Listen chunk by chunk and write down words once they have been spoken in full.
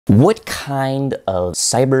What kind of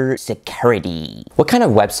cybersecurity? What kind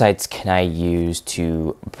of websites can I use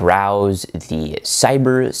to browse the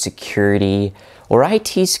cybersecurity or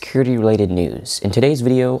IT security related news? In today's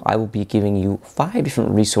video, I will be giving you 5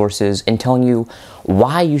 different resources and telling you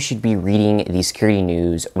why you should be reading the security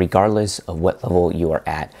news regardless of what level you are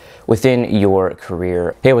at within your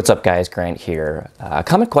career. Hey, what's up guys? Grant here. A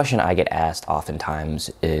common question I get asked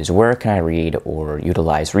oftentimes is where can I read or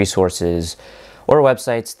utilize resources or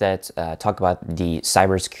websites that talk about the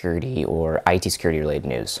cybersecurity or IT security related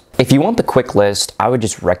news. If you want the quick list, I would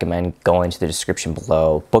just recommend going to the description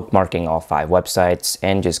below, bookmarking all 5 websites,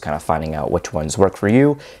 and just kind of finding out which ones work for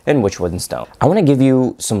you and which ones don't. I want to give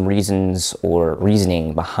you some reasons or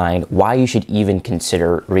reasoning behind why you should even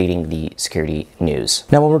consider reading the security news.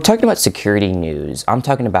 Now, when we're talking about security news, I'm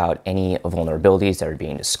talking about any vulnerabilities that are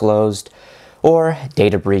being disclosed, or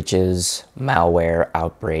data breaches, malware,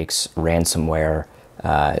 outbreaks, ransomware,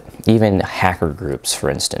 even hacker groups,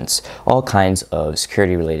 for instance. All kinds of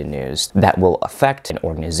security-related news that will affect an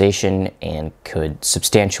organization and could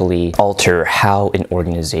substantially alter how an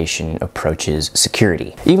organization approaches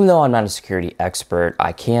security. Even though I'm not a security expert,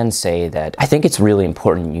 I can say that I think it's really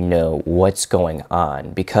important you know what's going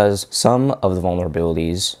on, because some of the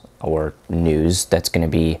vulnerabilities or news that's going to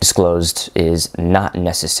be disclosed is not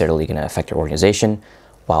necessarily going to affect your organization,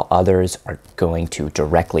 while others are going to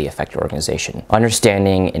directly affect your organization.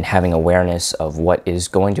 Understanding and having awareness of what is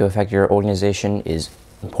going to affect your organization is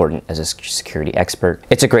important as a security expert.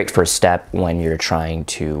 It's a great first step when you're trying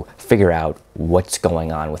to figure out what's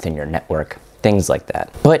going on within your network, things like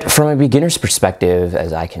that. But from a beginner's perspective,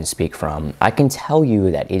 as I can speak from, I can tell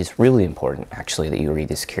you that it is really important actually that you read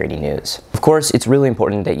the security news. Of course, it's really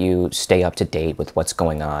important that you stay up to date with what's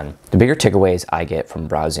going on. The bigger takeaways I get from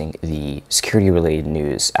browsing the security related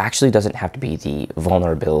news actually doesn't have to be the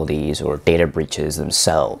vulnerabilities or data breaches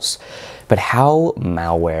themselves, but how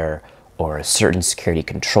malware or certain security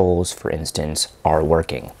controls, for instance, are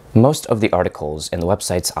working. Most of the articles and the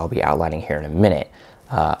websites I'll be outlining here in a minute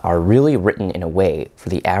are really written in a way for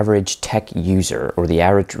the average tech user or the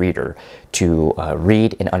average reader to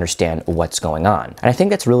read and understand what's going on. And I think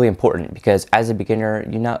that's really important because as a beginner,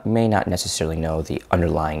 you may not necessarily know the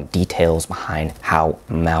underlying details behind how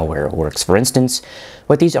malware works, for instance,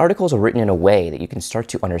 but these articles are written in a way that you can start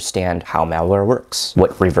to understand how malware works,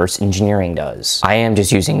 what reverse engineering does. I am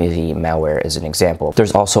just using the malware as an example.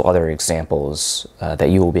 There's also other examples that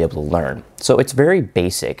you will be able to learn. So it's very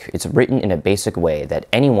basic. It's written in a basic way that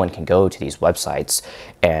anyone can go to these websites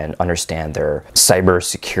and understand their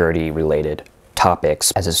cybersecurity related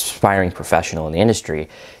topics. As an aspiring professional in the industry,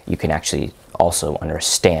 you can actually also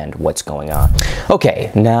understand what's going on.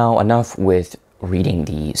 Okay, now enough with reading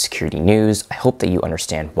the security news. I hope that you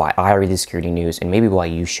understand why I read the security news and maybe why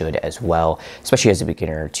you should as well, especially as a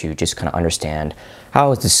beginner, to just kind of understand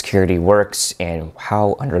how the security works and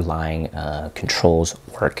how underlying controls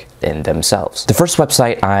work in themselves. The first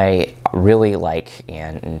website I really like,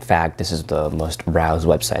 and in fact this is the most browsed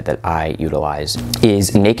website that I utilize,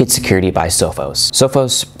 is Naked Security by Sophos.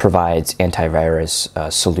 Sophos provides antivirus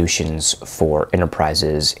solutions for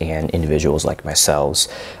enterprises and individuals like myself,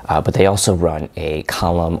 but they also run a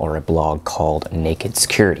column or a blog called Naked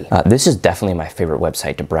Security. This is definitely my favorite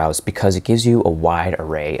website to browse because it gives you a wide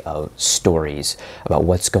array of stories about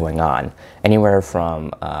what's going on. Anywhere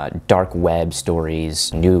from dark web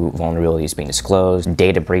stories, new vulnerabilities being disclosed,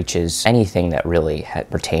 data breaches, anything that really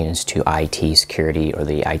pertains to IT security or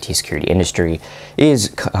the IT security industry is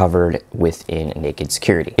covered within Naked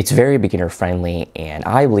Security. It's very beginner friendly, and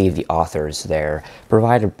I believe the authors there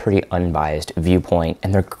provide a pretty unbiased viewpoint,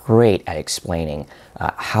 and they're great at explaining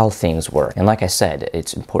how things work. And like I said,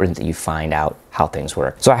 it's important that you find out how things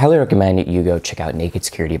work. So I highly recommend you go check out Naked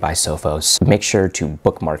Security by Sophos. Make sure to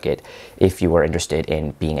bookmark it if you are interested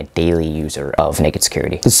in being a daily user of Naked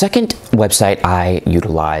Security. The second website I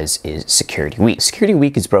utilize is Security Week. Security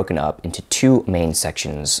Week is broken up into 2 main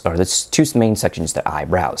sections, or there's 2 main sections that I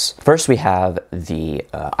browse. First, we have the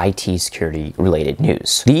IT security related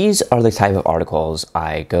news. These are the type of articles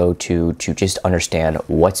I go to just understand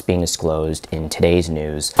what's being disclosed in today's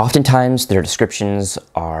news. Oftentimes, their descriptions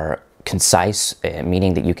are concise,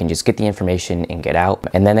 meaning that you can just get the information and get out.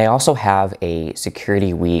 And then they also have a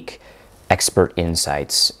Security Week expert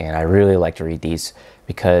insights, and I really like to read these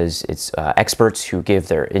because it's experts who give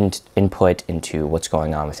their input into what's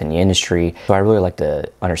going on within the industry. So I really like to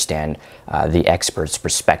understand the expert's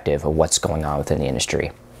perspective of what's going on within the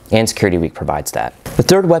industry. And Security Week provides that. The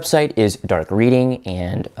third website is Dark Reading,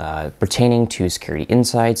 and pertaining to security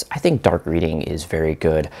insights, I think Dark Reading is very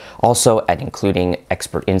good. Also at including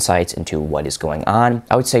expert insights into what is going on.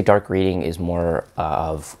 I would say Dark Reading is more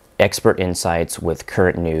of expert insights with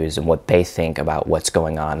current news and what they think about what's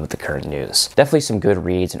going on with the current news. Definitely some good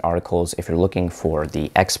reads and articles if you're looking for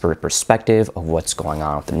the expert perspective of what's going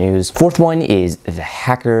on with the news. Fourth one is the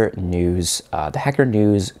Hacker News. The Hacker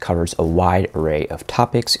News covers a wide array of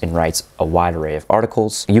topics and writes a wide array of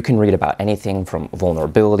articles. You can read about anything from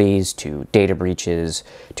vulnerabilities to data breaches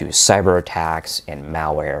to cyber attacks and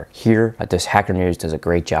malware. Here, this Hacker News does a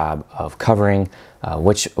great job of covering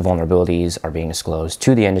which vulnerabilities are being disclosed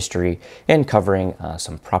to the industry and covering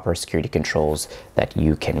some proper security controls that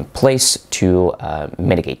you can place to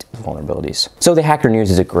mitigate vulnerabilities. So the Hacker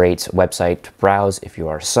News is a great website to browse if you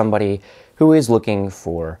are somebody who is looking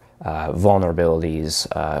for vulnerabilities,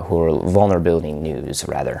 vulnerability news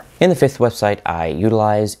rather. And the fifth website I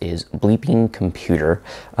utilize is Bleeping Computer.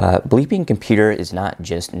 Bleeping Computer is not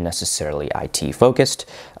just necessarily IT focused.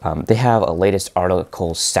 They have a latest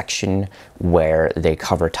article section where they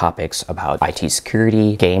cover topics about IT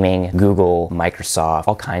security, gaming, Google, Microsoft,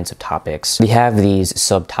 all kinds of topics. They have these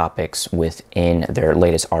subtopics within their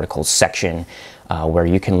latest articles section where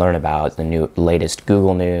you can learn about the latest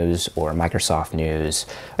Google news or Microsoft news,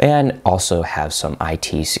 and also have some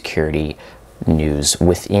IT security news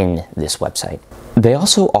within this website. They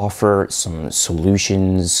also offer some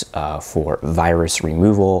solutions for virus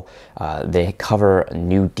removal. They cover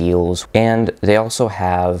new deals, and they also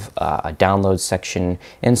have a download section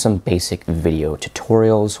and some basic video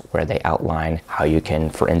tutorials where they outline how you can,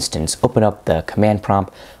 for instance, open up the command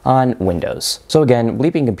prompt on Windows. So again,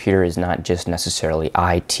 Bleeping Computer is not just necessarily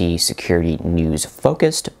IT security news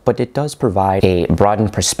focused, but it does provide a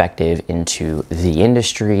broadened perspective into the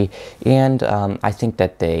industry, and I think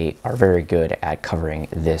that they are very good at covering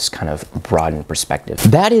this kind of broadened perspective.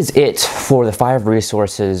 That is it for the 5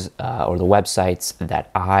 resources or the websites that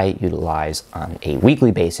I utilize on a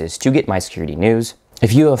weekly basis to get my security news.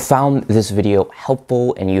 If you have found this video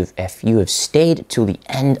helpful and if you have stayed to the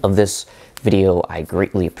end of this video, I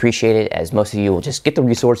greatly appreciate it, as most of you will just get the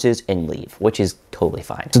resources and leave, which is totally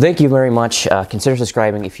fine. So thank you very much. Consider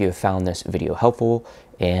subscribing if you have found this video helpful,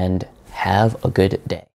 and have a good day.